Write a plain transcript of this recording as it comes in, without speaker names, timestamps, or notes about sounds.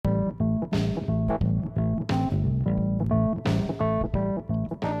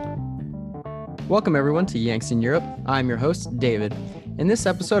Welcome, everyone, to Yanks in Europe. I'm your host, David. In this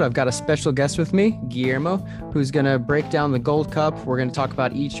episode, I've got a special guest with me, Guillermo, who's going to break down the Gold Cup. We're going to talk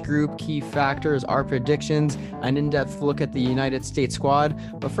about each group, key factors, our predictions, an in-depth look at the United States squad.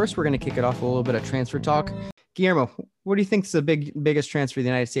 But first, we're going to kick it off with a little bit of transfer talk. Guillermo, what do you think is the biggest transfer the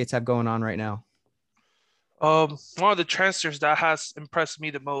United States have going on right now? One of the transfers that has impressed me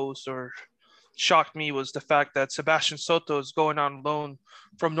the most or shocked me was the fact that Sebastian Soto is going on loan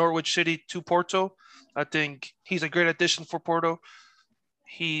from Norwich City to Porto. I think he's a great addition for Porto.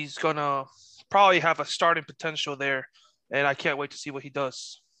 He's gonna probably have a starting potential there, and I can't wait to see what he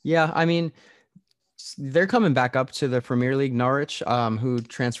does. Yeah, I mean, they're coming back up to the Premier League. Norwich, who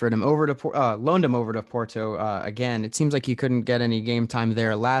transferred him over to loaned him over to Porto. Again, it seems like he couldn't get any game time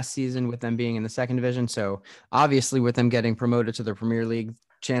there last season with them being in the second division. So obviously, with them getting promoted to the Premier League,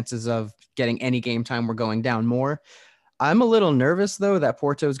 chances of getting any game time were going down more. I'm a little nervous though that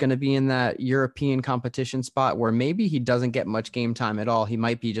Porto is going to be in that European competition spot where maybe he doesn't get much game time at all. He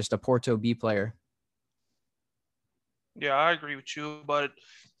might be just a Porto B player. Yeah, I agree with you, but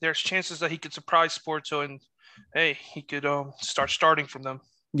there's chances that he could surprise Porto and hey, he could start starting from them.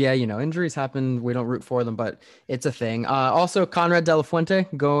 Yeah, injuries happen. We don't root for them, but it's a thing. Also, Conrad De La Fuente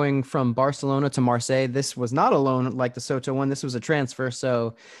going from Barcelona to Marseille. This was not a loan like the Soto one. This was a transfer.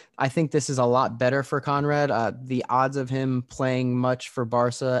 So I think this is a lot better for Conrad. The odds of him playing much for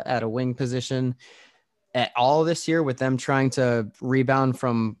Barca at a wing position at all this year with them trying to rebound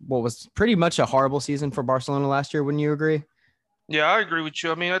from what was pretty much a horrible season for Barcelona last year. Wouldn't you agree? Yeah, I agree with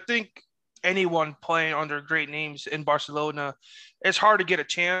you. I mean, I think anyone playing under great names in Barcelona, it's hard to get a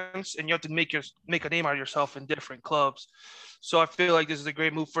chance, and you have to make a name out of yourself in different clubs. So I feel like this is a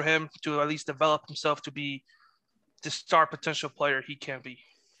great move for him to at least develop himself to be the star potential player he can be.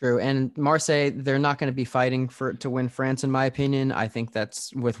 True. And Marseille, they're not going to be fighting to win France, in my opinion. I think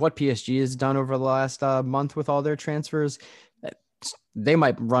that's with what PSG has done over the last month with all their transfers. They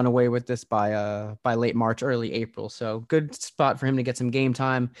might run away with this by late March, early April. So good spot for him to get some game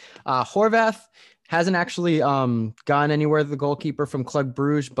time. Horvath hasn't actually gone anywhere, the goalkeeper from Club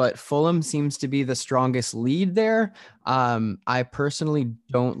Bruges, but Fulham seems to be the strongest lead there. I personally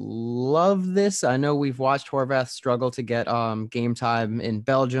don't love this. I know we've watched Horvath struggle to get game time in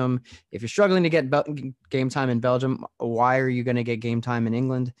Belgium. If you're struggling to get game time in Belgium, why are you going to get game time in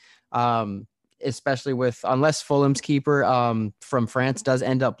England? Especially unless Fulham's keeper from France does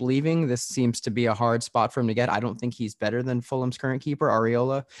end up leaving, this seems to be a hard spot for him to get. I don't think he's better than Fulham's current keeper,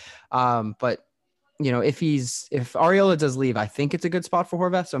 Areola. But if Areola does leave, I think it's a good spot for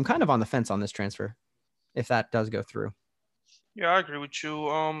Horvath. So I'm kind of on the fence on this transfer if that does go through. Yeah, I agree with you.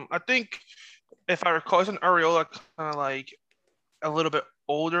 I think if I recall, isn't Areola kind of like a little bit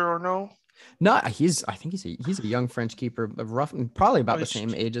older or no? No, I think he's a young French keeper, probably about the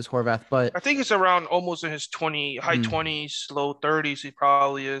same age as Horvath, but I think he's around almost in his high 20s, low 30s. He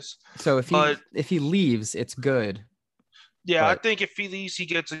probably is. So But if he leaves, it's good. yeah, I But think if he leaves, he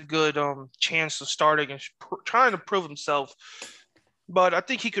gets a good chance of starting and trying to prove himself. But I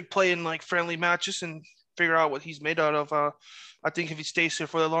think he could play in like friendly matches and figure out what he's made out of. I think if he stays here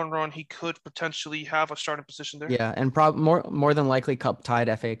for the long run, he could potentially have a starting position there. yeah, and more than likely cup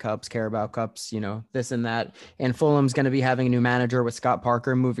tied FA Cups, Carabao Cups, this and that. And Fulham's going to be having a new manager with Scott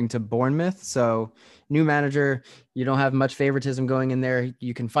Parker moving to Bournemouth. So new manager, you don't have much favoritism going in there.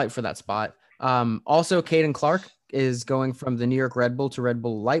 You can fight for that spot. Also, Caden Clark is going from the New York Red Bull to Red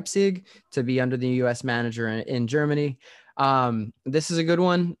Bull Leipzig to be under the U.S. manager in Germany. This is a good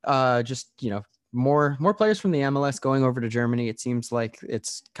one. More players from the MLS going over to Germany. It seems like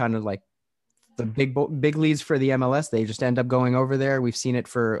it's kind of like the big leads for the MLS. They just end up going over there. We've seen it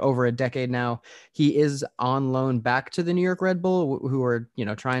for over a decade now. He is on loan back to the New York Red Bull, who are,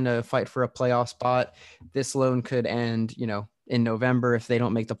 trying to fight for a playoff spot. This loan could end, in November. If they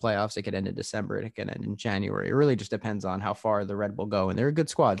don't make the playoffs, it could end in December. It could end in January. It really just depends on how far the Red Bull go. And they're a good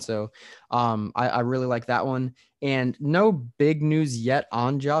squad. So I really like that one. And no big news yet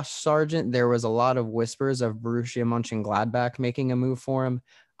on Josh Sargent. There was a lot of whispers of Borussia Mönchengladbach making a move for him.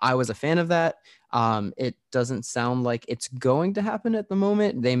 I was a fan of that. It doesn't sound like it's going to happen at the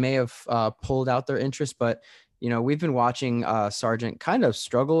moment. They may have pulled out their interest, but we've been watching Sargent kind of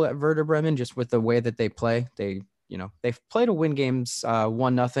struggle at Werder Bremen just with the way that they play. They've played to win games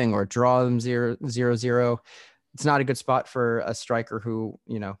 1-0 or draw them 0-0. It's not a good spot for a striker who,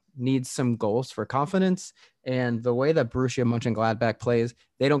 needs some goals for confidence. And the way that Borussia Mönchengladbach plays,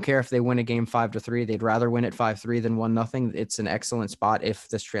 they don't care if they win a game 5-3. They'd rather win it 5-3 than 1-0. It's an excellent spot if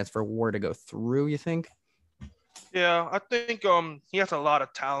this transfer were to go through, you think? Yeah, I think he has a lot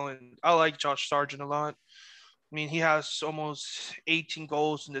of talent. I like Josh Sargent a lot. I mean, he has almost 18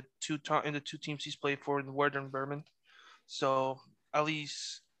 goals in the two teams he's played for in Werder and Bremen. So at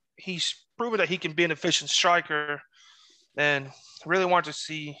least he's proven that he can be an efficient striker, and really want to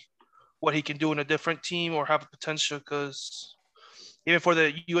see what he can do in a different team or have a potential. Because even for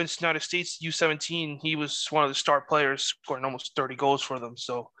the United States U17, he was one of the star players, scoring almost 30 goals for them.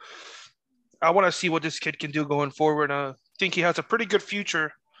 So I want to see what this kid can do going forward. I think he has a pretty good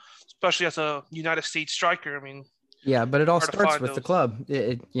future, especially as a United States striker. I mean, Yeah, but it all hard to starts find with the those. club,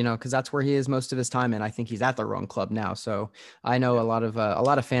 because that's where he is most of his time, and I think he's at the wrong club now. So I know Yeah. a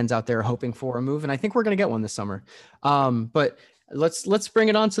lot of fans out there are hoping for a move, and I think we're going to get one this summer. But let's bring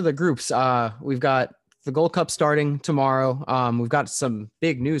it on to the groups. We've got the Gold Cup starting tomorrow. We've got some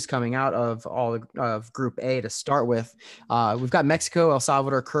big news coming out of of Group A to start with. We've got Mexico, El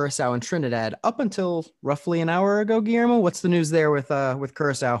Salvador, Curacao, and Trinidad. Up until roughly an hour ago, Guillermo, what's the news there with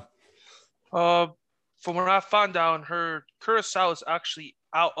Curacao? Uh, from what I found out, her Curacao is actually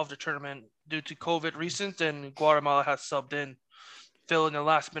out of the tournament due to COVID recent, and Guatemala has subbed in, filling a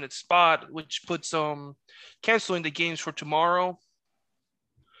last minute spot, which puts canceling the games for tomorrow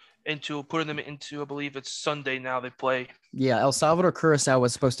into putting them into, I believe it's Sunday now they play. Yeah, El Salvador Curacao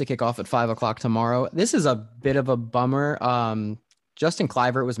was supposed to kick off at 5 o'clock tomorrow. This is a bit of a bummer. Justin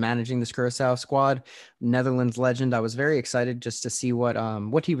Kluivert was managing this Curacao squad, Netherlands legend. I was very excited just to see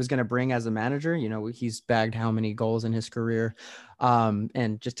what he was going to bring as a manager. You know, he's bagged how many goals in his career,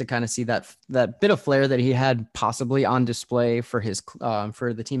 and just to kind of see that bit of flair that he had possibly on display for his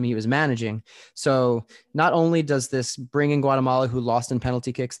for the team he was managing. So not only does this bring in Guatemala, who lost in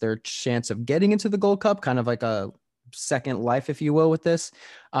penalty kicks, their chance of getting into the Gold Cup, kind of like a second life, if you will, with this.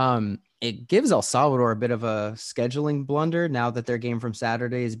 It gives El Salvador a bit of a scheduling blunder now that their game from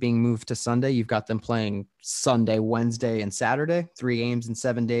Saturday is being moved to Sunday. You've got them playing Sunday, Wednesday, and Saturday. 3 games in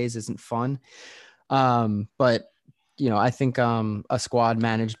 7 days isn't fun. But I think a squad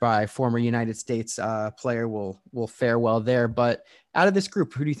managed by former United States player will fare well there. But out of this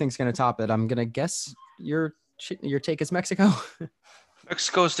group, who do you think is going to top it? I'm going to guess your take is Mexico.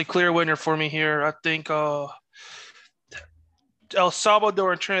 Mexico's the clear winner for me here. I think El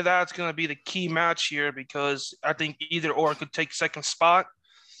Salvador and Trinidad is going to be the key match here because I think either or could take second spot.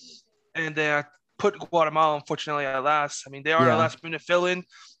 And then I put Guatemala, unfortunately, at last. I mean, they are a Yeah. last minute fill in.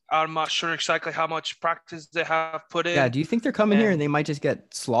 I'm not sure exactly how much practice they have put Yeah. in. Do you think they're coming here and And they might just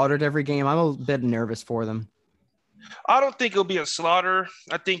get slaughtered every game? I'm a bit nervous for them. I don't think it'll be a slaughter.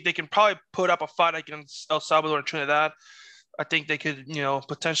 I think they can probably put up a fight against El Salvador and Trinidad. I think they could,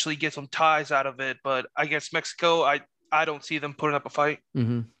 potentially get some ties out of it. But against Mexico, I don't see them putting up a fight.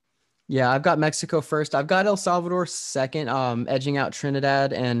 Mm-hmm. Yeah, I've got Mexico first. I've got El Salvador second, edging out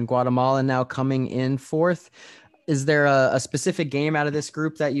Trinidad, and Guatemala now coming in fourth. Is there a specific game out of this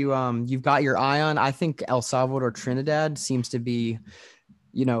group that you've got your eye on? I think El Salvador Trinidad seems to be,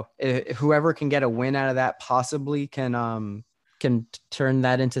 whoever can get a win out of that possibly can turn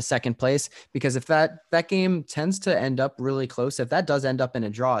that into second place, because if that game tends to end up really close, if that does end up in a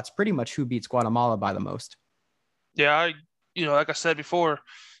draw, it's pretty much who beats Guatemala by the most. Yeah, like I said before,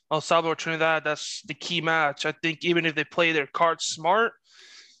 El Salvador Trinidad, that's the key match. I think even if they play their cards smart,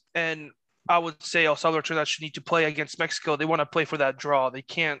 and I would say El Salvador Trinidad should need to play against Mexico. They want to play for that draw. They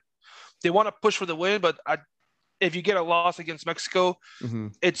want to push for the win, but if you get a loss against Mexico, Mm-hmm.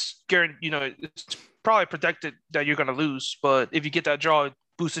 it's guaranteed, it's probably predicted that you're going to lose. But if you get that draw, it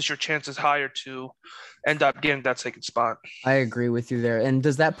boosts your chances higher to end up getting that second spot. I agree with you there. And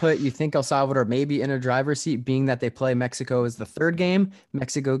does that put, you think, El Salvador maybe in a driver's seat, being that they play Mexico as the third game?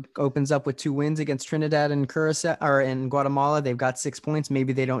 Mexico opens up with 2 wins against Trinidad and Curacao, or in Guatemala. They've got 6 points.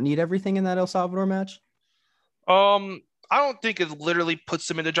 Maybe they don't need everything in that El Salvador match. I don't think it literally puts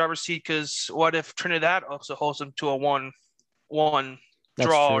them in the driver's seat because what if Trinidad also holds them to a 1-1 That's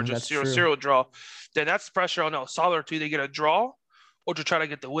draw or true. just That's 0 true. 0 draw? Then that's pressure on El Salvador to either get a draw or to try to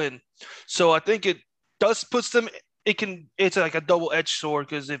get the win. So I think it does puts them. It's like a double edged sword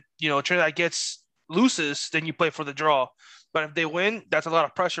because if Trinidad loses, then you play for the draw. But if they win, that's a lot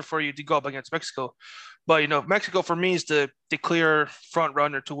of pressure for you to go up against Mexico. But Mexico for me is the clear front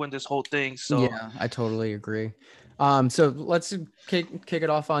runner to win this whole thing. So Yeah, I totally agree. So let's kick it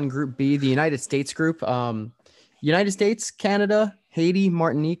off on Group B, the United States group. United States, Canada, Haiti,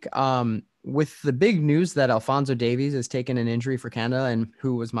 Martinique. With the big news that Alphonso Davies has taken an injury for Canada, and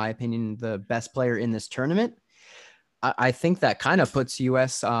who was, my opinion, the best player in this tournament, I think that kind of puts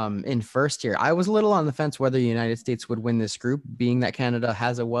US in first here. I was a little on the fence whether the United States would win this group, being that Canada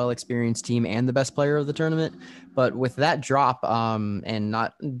has a well-experienced team and the best player of the tournament. But with that drop and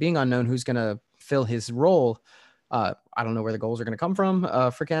not being unknown who's going to fill his role, I don't know where the goals are going to come from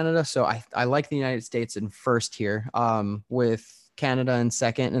for Canada. So I like the United States in first here, with Canada in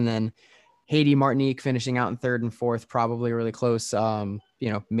second, and then Haiti, Martinique finishing out in third and fourth, probably really close.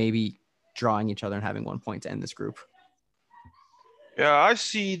 Maybe drawing each other and having 1 point to end this group. Yeah, I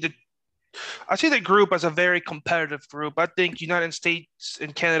see the group as a very competitive group. I think United States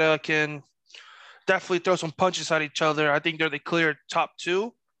and Canada can definitely throw some punches at each other. I think they're the clear top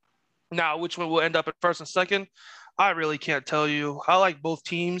two. Now, which one will end up at first and second? I really can't tell you. I like both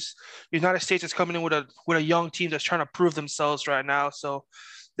teams. United States is coming in with a young team that's trying to prove themselves right now. So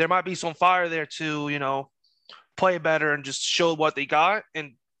there might be some fire there to, play better and just show what they got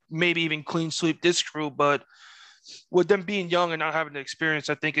and maybe even clean sweep this group. But with them being young and not having the experience,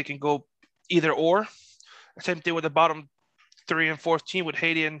 I think it can go either or. Same thing with the bottom three and fourth team with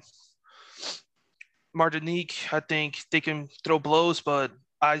Haiti and Martinique. I think they can throw blows, but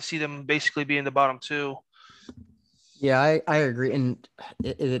I see them basically being the bottom two. Yeah, I agree. And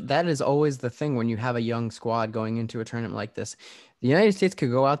that is always the thing when you have a young squad going into a tournament like this. The United States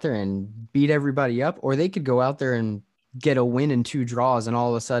could go out there and beat everybody up, or they could go out there and get a win in 2 draws and all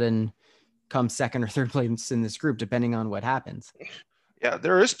of a sudden come second or third place in this group, depending on what happens. Yeah,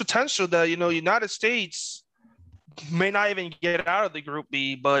 there is potential that, United States may not even get out of the Group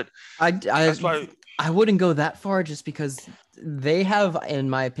B, but that's why I wouldn't go that far just because they have, in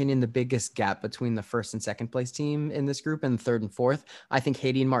my opinion, the biggest gap between the first and second place team in this group and third and fourth. I think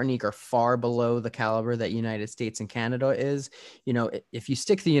Haiti and Martinique are far below the caliber that United States and Canada is. If you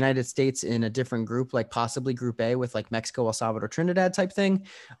stick the United States in a different group, like possibly Group A with like Mexico, El Salvador, Trinidad type thing,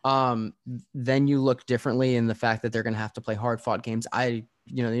 then you look differently in the fact that they're going to have to play hard fought games. The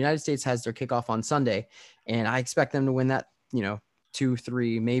United States has their kickoff on Sunday, and I expect them to win that, 2,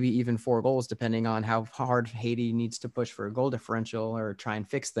 3, maybe even 4 goals, depending on how hard Haiti needs to push for a goal differential or try and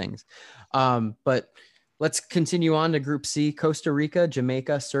fix things. But let's continue on to Group C: Costa Rica,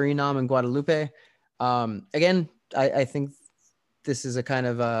 Jamaica, Suriname, and Guadeloupe. Again, I think this is a kind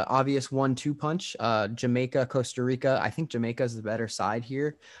of obvious 1-2 punch. Jamaica, Costa Rica. I think Jamaica is the better side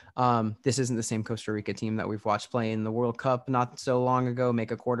here. This isn't the same Costa Rica team that we've watched play in the World Cup not so long ago,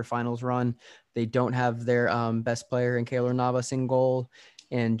 make a quarterfinals run. They don't have their best player in Keylor Navas in goal.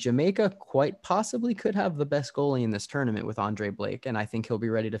 And Jamaica quite possibly could have the best goalie in this tournament with Andre Blake. And I think he'll be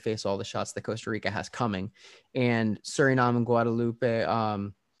ready to face all the shots that Costa Rica has coming. And Suriname and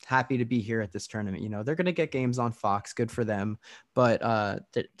Guadeloupe, happy to be here at this tournament. They're going to get games on Fox. Good for them. But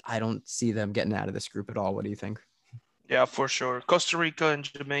I don't see them getting out of this group at all. What do you think? Yeah, for sure. Costa Rica and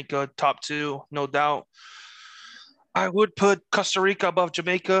Jamaica, top two, no doubt. I would put Costa Rica above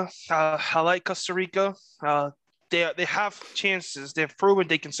Jamaica. I like Costa Rica. They have chances. They've proven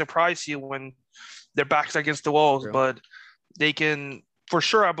they can surprise you when their backs against the walls, True. but they can, for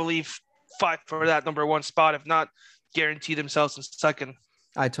sure, I believe, fight for that number 1 spot, if not guarantee themselves in second.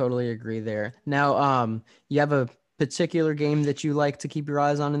 I totally agree there. Now, you have a particular game that you like to keep your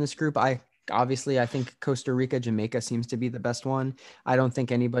eyes on in this group. I think Costa Rica, Jamaica seems to be the best one. I don't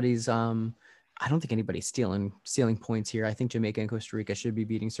think anybody's stealing points here. I think Jamaica and Costa Rica should be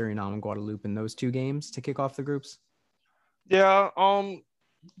beating Suriname and Guadeloupe in those 2 games to kick off the groups. Yeah,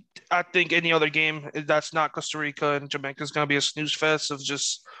 I think any other game that's not Costa Rica and Jamaica is going to be a snooze fest of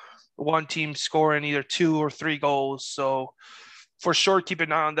just one team scoring either 2 or 3 goals. So for sure, keep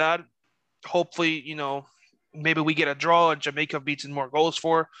an eye on that. Hopefully, maybe we get a draw and Jamaica beats in more goals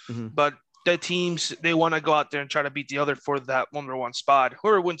for. Mm-hmm. But the teams, they want to go out there and try to beat the other for that number 1 spot.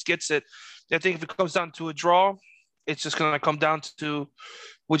 Whoever wins gets it. I think if it comes down to a draw, it's just going to come down to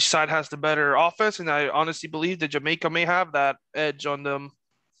which side has the better offense. And I honestly believe that Jamaica may have that edge on them.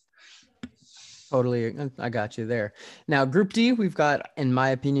 Totally. I got you there. Now, Group D, we've got, in my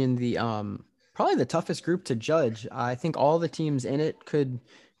opinion, the probably the toughest group to judge. I think all the teams in it could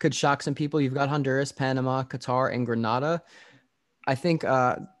shock some people. You've got Honduras, Panama, Qatar, and Grenada. I think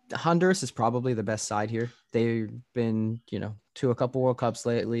Honduras is probably the best side here. They've been, to a couple World Cups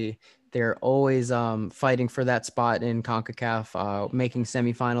lately. They're always fighting for that spot in CONCACAF, making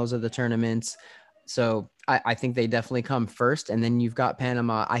semifinals of the tournaments. So I think they definitely come first. And then you've got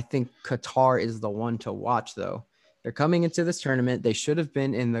Panama. I think Qatar is the one to watch, though. They're coming into this tournament. They should have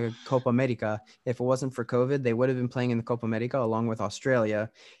been in the Copa America. If it wasn't for COVID, they would have been playing in the Copa America along with Australia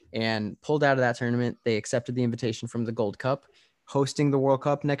and pulled out of that tournament. They accepted the invitation from the Gold Cup, hosting the World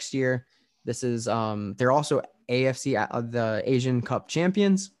Cup next year. This is they're also AFC, the Asian Cup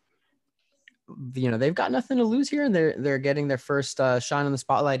champions. They've got nothing to lose here, and they're getting their first shine on the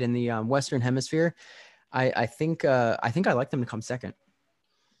spotlight in the Western Hemisphere. I think I like them to come second.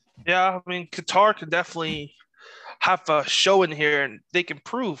 Yeah, I mean, Qatar could definitely have a show in here, and they can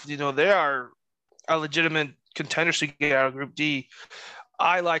prove, they are a legitimate contenders to get out of Group D.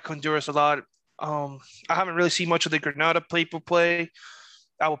 I like Honduras a lot. I haven't really seen much of the Grenada people play.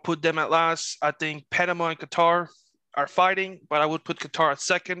 I would put them at last. I think Panama and Qatar are fighting, but I would put Qatar at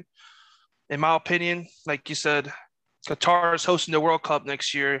second, in my opinion. Like you said, Qatar is hosting the World Cup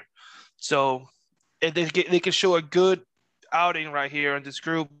next year, so if they can show a good outing right here in this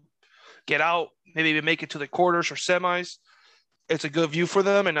group, get out, maybe even make it to the quarters or semis. It's a good view for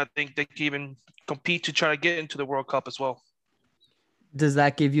them, and I think they can even compete to try to get into the World Cup as well. Does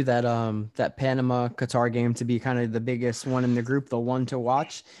that give you that Panama Qatar game to be kind of the biggest one in the group, the one to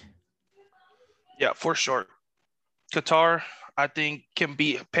watch? Yeah, for sure. Qatar, I think, can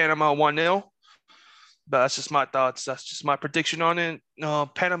beat Panama 1-0. But that's just my thoughts. That's just my prediction on it.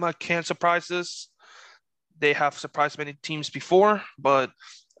 Panama can surprise us. They have surprised many teams before, but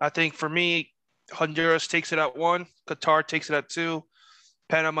I think for me, Honduras takes it at 1, Qatar takes it at 2,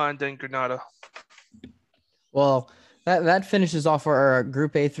 Panama, and then Grenada. Well, that finishes off our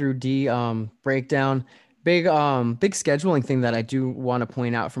Group A through D breakdown. Big scheduling thing that I do want to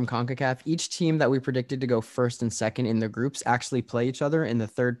point out from CONCACAF. Each team that we predicted to go first and second in the groups actually play each other in the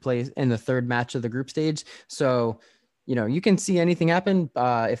third match of the group stage. So, you can see anything happen.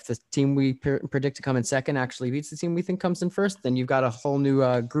 If the team we predict to come in second actually beats the team we think comes in first, then you've got a whole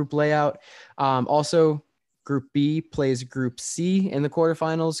new group layout. Also, Group B plays Group C in the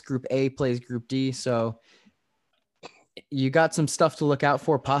quarterfinals. Group A plays Group D. So you got some stuff to look out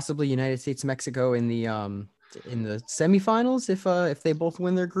for, possibly United States, Mexico in the semifinals if they both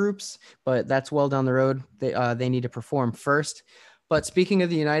win their groups, but that's well down the road. They need to perform first. But speaking of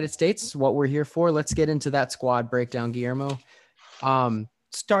the United States, what we're here for, let's get into that squad breakdown, Guillermo.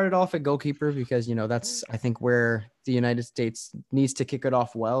 Started off at goalkeeper because, that's, I think, where the United States needs to kick it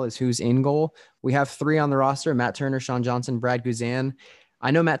off well, is who's in goal. We have 3 on the roster: Matt Turner, Sean Johnson, Brad Guzan.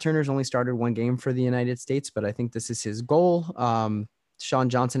 I know Matt Turner's only started 1 game for the United States, but I think this is his goal. Sean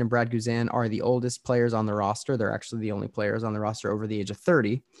Johnson and Brad Guzan are the oldest players on the roster. They're actually the only players on the roster over the age of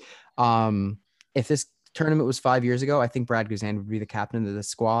 30. If this tournament was 5 years ago, I think Brad Guzan would be the captain of the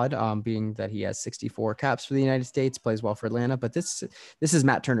squad, being that he has 64 caps for the United States, plays well for Atlanta. But this is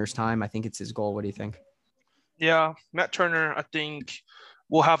Matt Turner's time. I think it's his goal. What do you think? Yeah, Matt Turner, I think,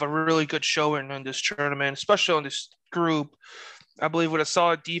 will have a really good showing in this tournament, especially on this group. I believe with a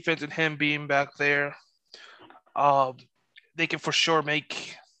solid defense and him being back there, they can for sure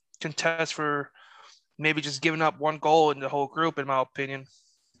make contest for maybe just giving up 1 goal in the whole group, in my opinion.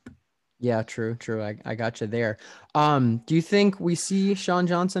 Yeah, true. I got you there. Do you think we see Sean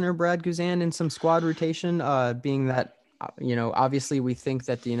Johnson or Brad Guzan in some squad rotation, being that, obviously we think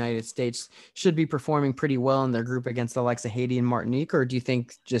that the United States should be performing pretty well in their group against the likes of Haiti and Martinique, or do you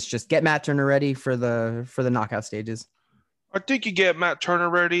think just get Matt Turner ready for the knockout stages? I think you get Matt Turner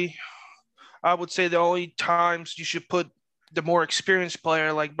ready. I would say the only times you should put the more experienced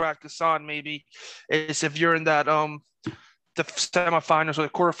player like Brad Guzan maybe is if you're in that the semifinals or the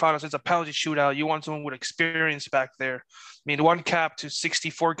quarterfinals. It's a penalty shootout. You want someone with experience back there. I mean, 1 cap to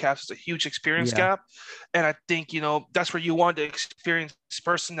 64 caps is a huge experience gap, and I think that's where you want the experienced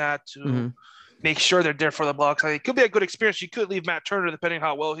person to make sure they're there for the blocks. I mean, it could be a good experience. You could leave Matt Turner depending on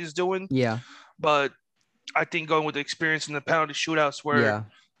how well he's doing. Yeah, but I think going with the experience in the penalty shootouts where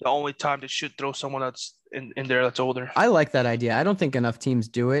the only time they should throw someone that's in there that's older. I like that idea. I don't think enough teams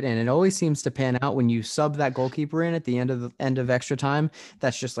do it, and it always seems to pan out when you sub that goalkeeper in at the end of extra time.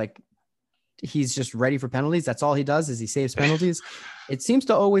 That's just like he's just ready for penalties. That's all he does is he saves penalties. It seems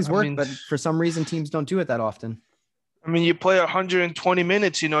to always work, but for some reason teams don't do it that often. I mean, you play 120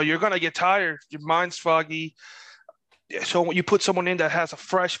 minutes, you're going to get tired. Your mind's foggy. So when you put someone in that has a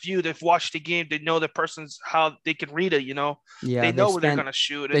fresh view, they've watched the game, they know the person's how they can read it, Yeah, they know where they're going to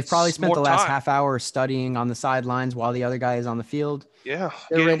shoot. They've probably spent the last half hour studying on the sidelines while the other guy is on the field. Yeah,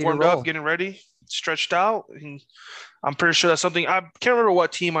 getting warmed up, getting ready, stretched out. And I'm pretty sure that's something. I can't remember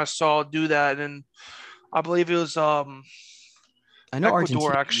what team I saw do that, and I believe it was I know Ecuador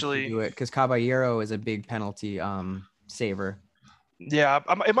Argentina actually do it because Caballero is a big penalty saver. Yeah,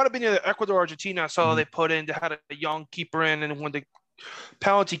 it might have been either Ecuador or Argentina. I saw they had a young keeper in, and when the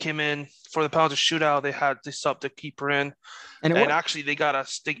penalty came in for the penalty shootout, they subbed the keeper in, and actually they got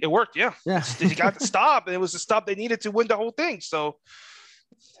it worked. Yeah, they got the stop, and it was the stop they needed to win the whole thing. So,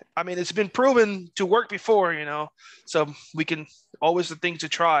 I mean, it's been proven to work before, So we can always the thing to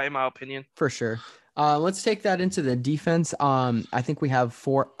try, in my opinion. For sure. Let's take that into the defense. I think we have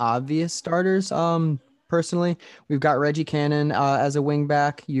 4 obvious starters. Personally, we've got Reggie Cannon as a wing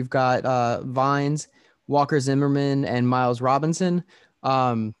back. You've got Vines, Walker Zimmerman, and Miles Robinson.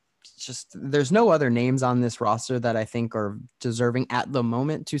 just there's no other names on this roster that I think are deserving at the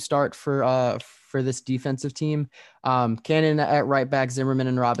moment to start for this defensive team. Cannon at right back, Zimmerman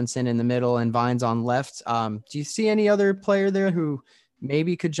and Robinson in the middle, and Vines on left. Do you see any other player there who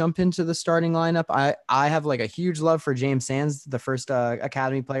maybe could jump into the starting lineup? I have like a huge love for James Sands, the first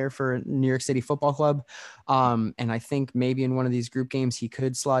academy player for New York City Football Club. And I think maybe in one of these group games, he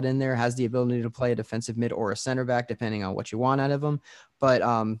could slot in there, has the ability to play a defensive mid or a center back, depending on what you want out of him. But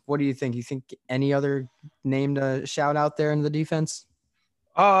what do you think? You think any other name to shout out there in the defense?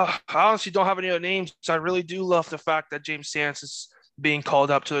 I honestly don't have any other names. I really do love the fact that James Sands is being called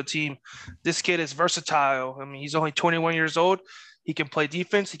up to the team. This kid is versatile. I mean, he's only 21 years old. He can play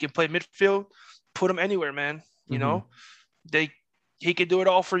defense. He can play midfield. Put him anywhere, man. You know, he can do it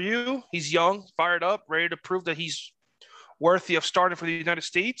all for you. He's young, fired up, ready to prove that he's worthy of starting for the United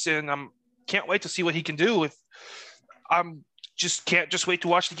States. And can't wait to see what he can do. Can't just wait to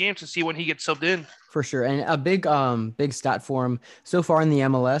watch the game to see when he gets subbed in. For sure. And a big stat for him so far in the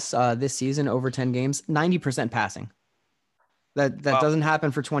MLS this season, over 10 games, 90% passing. That doesn't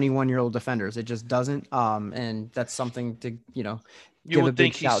happen for 21-year-old defenders. It just doesn't. And that's something to, give a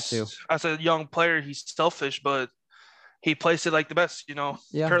big shout to. As a young player, he's selfish, but he plays it like the best,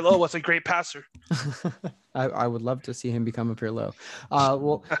 Yeah. Pirlo was a great passer. I would love to see him become a Pirlo.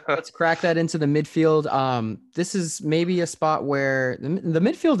 Well, let's crack that into the midfield. This is maybe a spot where the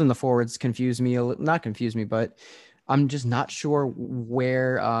midfield and the forwards not confuse me, but I'm just not sure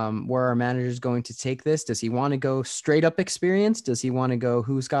where our manager is going to take this. Does he want to go straight up experience? Does he want to go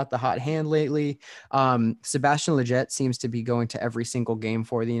who's got the hot hand lately? Sebastian Lletget seems to be going to every single game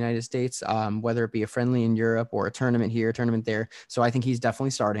for the United States, whether it be a friendly in Europe or a tournament here, tournament there. So I think he's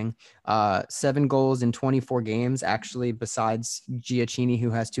definitely starting. 7 goals in 24 games, actually, besides Giacchini,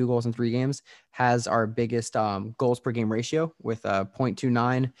 who has 2 goals in 3 games, has our biggest goals per game ratio with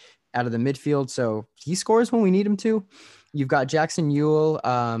 0.29 out of the midfield. So he scores when we need him to. You've got Jackson Ewell,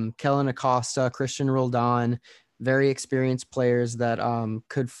 Kellen Acosta, Christian Roldan, very experienced players that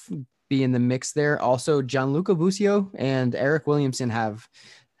could be in the mix there. Also, Gianluca Busio and Eric Williamson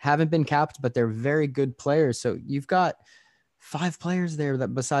haven't been capped, but they're very good players. So you've got 5 players there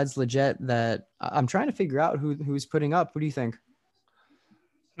that besides Lletget that I'm trying to figure out who's putting up. What do you think?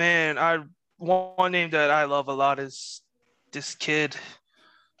 Man, one name that I love a lot is this kid,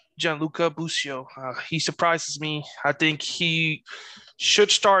 Gianluca Busio. He surprises me. I think he should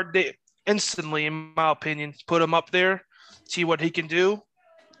start instantly, in my opinion. Put him up there, see what he can do.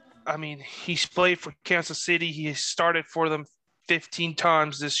 I mean, he's played for Kansas City. He has started for them 15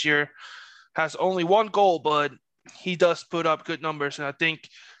 times this year. Has only 1 goal, but he does put up good numbers. And I think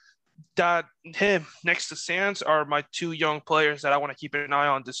that him next to Sands are my 2 young players that I want to keep an eye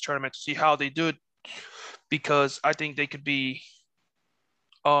on this tournament to see how they do it, because I think they could be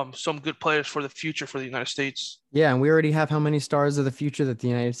some good players for the future for the United States. Yeah, and we already have how many stars of the future that the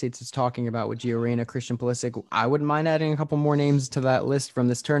United States is talking about with Gio Reyna, Christian Pulisic. I wouldn't mind adding a couple more names to that list from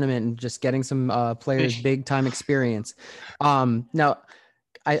this tournament and just getting some players big time experience. Now,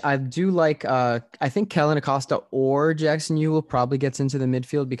 I do like I think Kellen Acosta or Jackson Ewell probably gets into the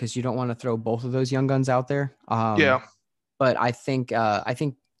midfield because you don't want to throw both of those young guns out there. But I think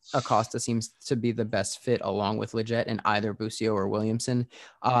Acosta seems to be the best fit along with Lletget and either Busio or Williamson.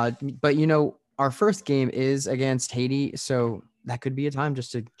 But our first game is against Haiti, so that could be a time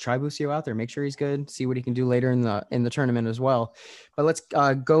just to try Busio out there, make sure he's good, see what he can do later in the tournament as well. But let's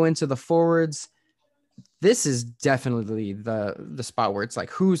go into the forwards. This is definitely the spot where it's like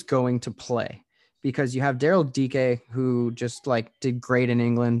who's going to play, because you have Daryl Dike, who just did great in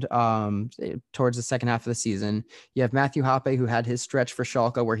England towards the second half of the season. You have Matthew Hoppe, who had his stretch for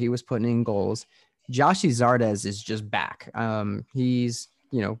Schalke where he was putting in goals. Joshi Zardes is just back. He's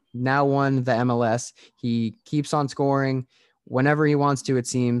now won the MLS. He keeps on scoring whenever he wants to, it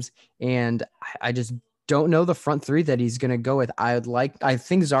seems. And I just don't know the front 3 that he's going to go with. I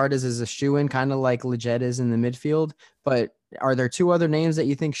think Zardes is a shoo-in, kind of like Lletget is in the midfield, but are there 2 other names that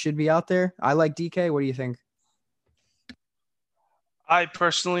you think should be out there? I like DK. What do you think? I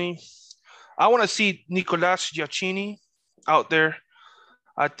want to see Nicolas Giacchini out there.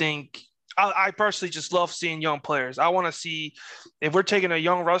 I personally just love seeing young players. I want to see, if we're taking a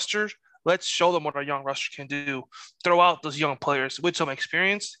young roster, let's show them what our young roster can do. Throw out those young players with some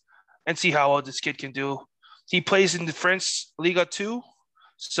experience and see how well this kid can do. He plays in the French Liga 2.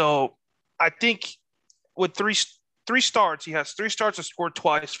 So I think with three starts, he has 3 starts and scored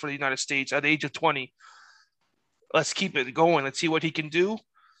twice for the United States at the age of 20. Let's keep it going. Let's see what he can do.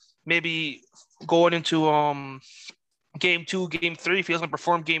 Maybe going into game 2, game 3, if he doesn't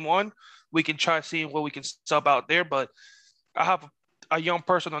perform game 1, we can try seeing what we can sub out there. But I have a young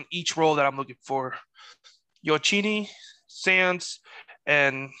person on each role that I'm looking for. Yocchini, Sands,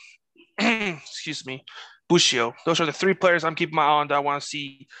 and excuse me, Bushio. Those are the three players I'm keeping my eye on that I want to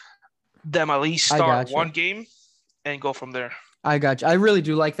see them at least I start gotcha. one game and go from there. I got you. I really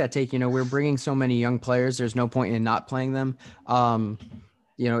do like that take. We're bringing so many young players. There's no point in not playing them.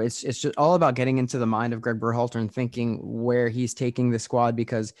 It's just all about getting into the mind of Greg Berhalter and thinking where he's taking the squad.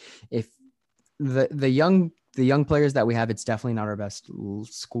 Because if the young players that we have, it's definitely not our best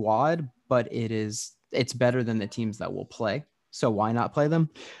squad, but it's better than the teams that will play. So why not play them?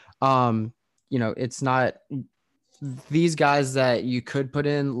 It's not these guys that you could put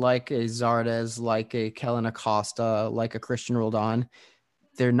in like a Zardes, like a Kellen Acosta, like a Christian Roldan.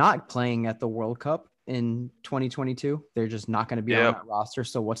 They're not playing at the World Cup in 2022. They're just not going to be on Yeah. that roster.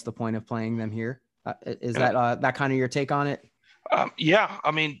 So what's the point of playing them here? Is And, that kind of your take on it? yeah, I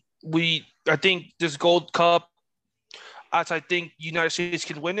mean, I think this Gold Cup, as I think United States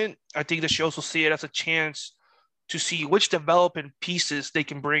can win it, I think they should also see it as a chance to see which development pieces they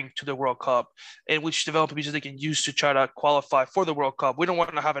can bring to the World Cup and which development pieces they can use to try to qualify for the World Cup. We don't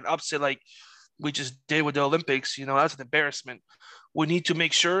want to have an upset like we just did with the Olympics. That's an embarrassment. We need to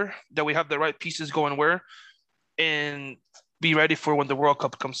make sure that we have the right pieces going where and be ready for when the World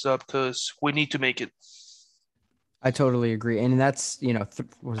Cup comes up because we need to make it. I totally agree. And that's,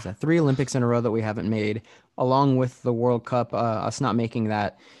 what is that? 3 Olympics in a row that we haven't made, along with the World Cup, us not making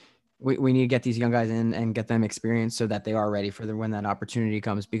that. We need to get these young guys in and get them experience so that they are ready for when that opportunity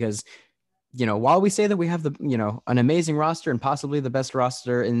comes. Because, while we say that we have an amazing roster and possibly the best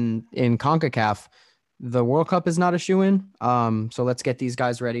roster in CONCACAF, the World Cup is not a shoe-in. So let's get these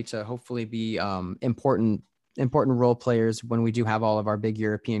guys ready to hopefully be important role players when we do have all of our big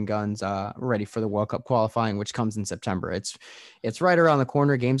European guns ready for the World Cup qualifying, which comes in September. It's right around the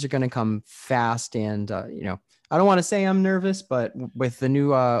corner. Games are going to come fast, and I don't want to say I'm nervous, but with the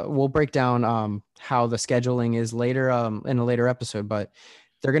new, we'll break down how the scheduling is later in a later episode, but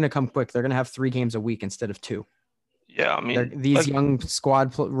they're going to come quick. They're going to have 3 games a week instead of 2. Yeah, I mean, these young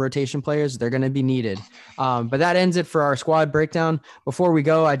squad rotation players, they're going to be needed. But that ends it for our squad breakdown. Before we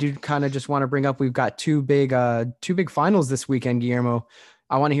go, I do kind of just want to bring up, we've got two big finals this weekend, Guillermo.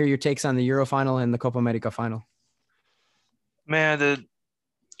 I want to hear your takes on the Euro final and the Copa America final. Man, the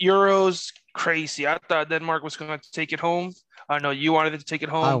Euros, crazy. I thought Denmark was going to take it home. I know you wanted to take it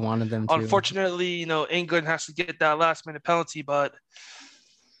home. I wanted them to. Unfortunately, England has to get that last minute penalty, but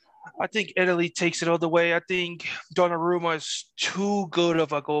I think Italy takes it all the way. I think Donnarumma is too good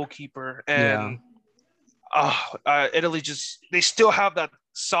of a goalkeeper, and Italy they still have that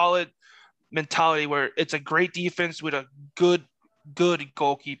solid mentality where it's a great defense with a good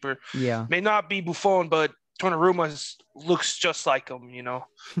goalkeeper. Yeah, may not be Buffon, but Donnarumma looks just like him.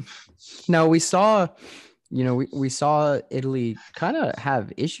 No, we saw. We saw Italy kind of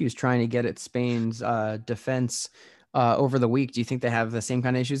have issues trying to get at Spain's defense over the week. Do you think they have the same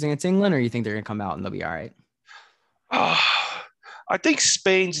kind of issues against England, or you think they're going to come out and they'll be all right? I think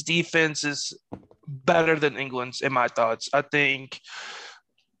Spain's defense is better than England's in my thoughts. I think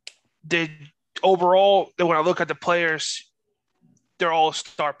overall, when I look at the players, they're all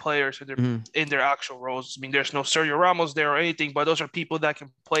star players in their actual roles. I mean, there's no Sergio Ramos there or anything, but those are people that can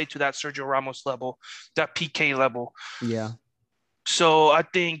play to that Sergio Ramos level, that PK level. Yeah. So I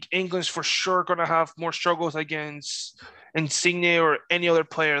think England's for sure going to have more struggles against Insigne or any other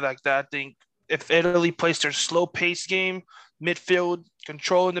player like that. I think if Italy plays their slow-paced game, midfield,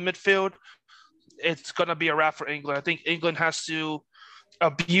 control in the midfield, it's going to be a wrap for England. I think England has to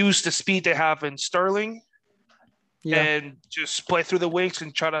abuse the speed they have in Sterling and just play through the wings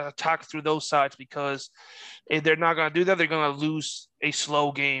and try to attack through those sides, because if they're not going to do that, they're going to lose a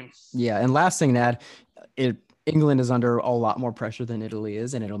slow game. Yeah, and last thing that England is under a lot more pressure than Italy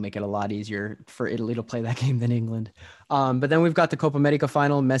is, and it'll make it a lot easier for Italy to play that game than England. But then we've got the Copa America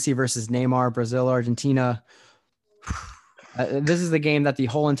final, Messi versus Neymar, Brazil, Argentina. This is the game that the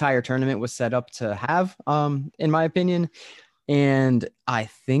whole entire tournament was set up to have, in my opinion. And I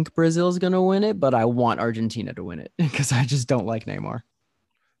think Brazil is going to win it, but I want Argentina to win it because I just don't like Neymar.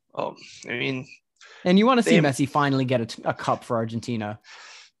 And you want to see Messi finally get a cup for Argentina.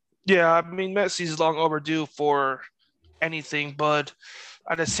 Yeah, I mean, Messi's long overdue for anything, but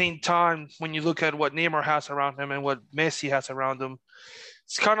at the same time, when you look at what Neymar has around him and what Messi has around him,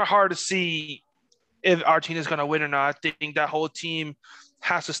 it's kind of hard to see if Argentina is going to win or not. I think that whole team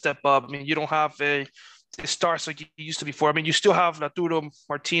has to step up. I mean, you don't have a stars like you used to before. I mean, you still have Lautaro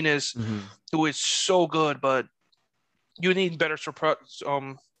Martinez, who is so good, but you need better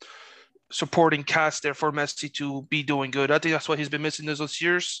supporting cast there for Messi to be doing good. I think that's what he's been missing those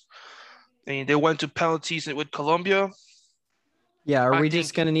years. And they went to penalties with Colombia. Yeah, are I we just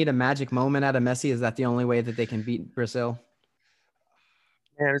think, gonna need a magic moment out of Messi? Is that the only way that they can beat Brazil?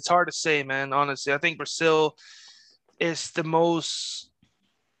 man, it's hard to say, man. Honestly, I think Brazil is the most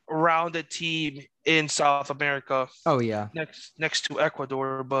rounded team in South America, Oh yeah. next to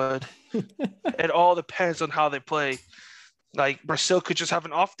Ecuador, but it all depends on how they play. Like Brazil could just have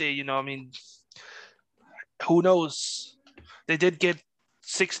an off day, you know. I mean, who knows? They did get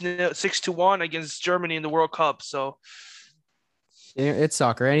 6-1 against Germany in the World Cup, so It's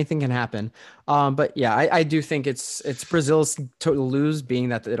soccer. Anything can happen. But yeah, I do think it's Brazil's to lose, being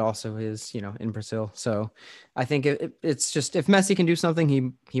that it also is, in Brazil. So I think it's just if Messi can do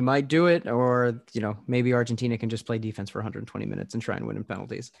something, he might do it, or maybe Argentina can just play defense for 120 minutes and try and win in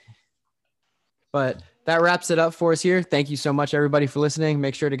penalties. But that wraps it up for us here. Thank you so much, everybody, for listening.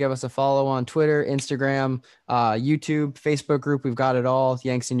 Make sure to give us a follow on Twitter, Instagram, YouTube, Facebook group. We've got it all.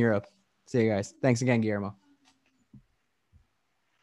 Yanks in Europe. See you guys. Thanks again, Guillermo.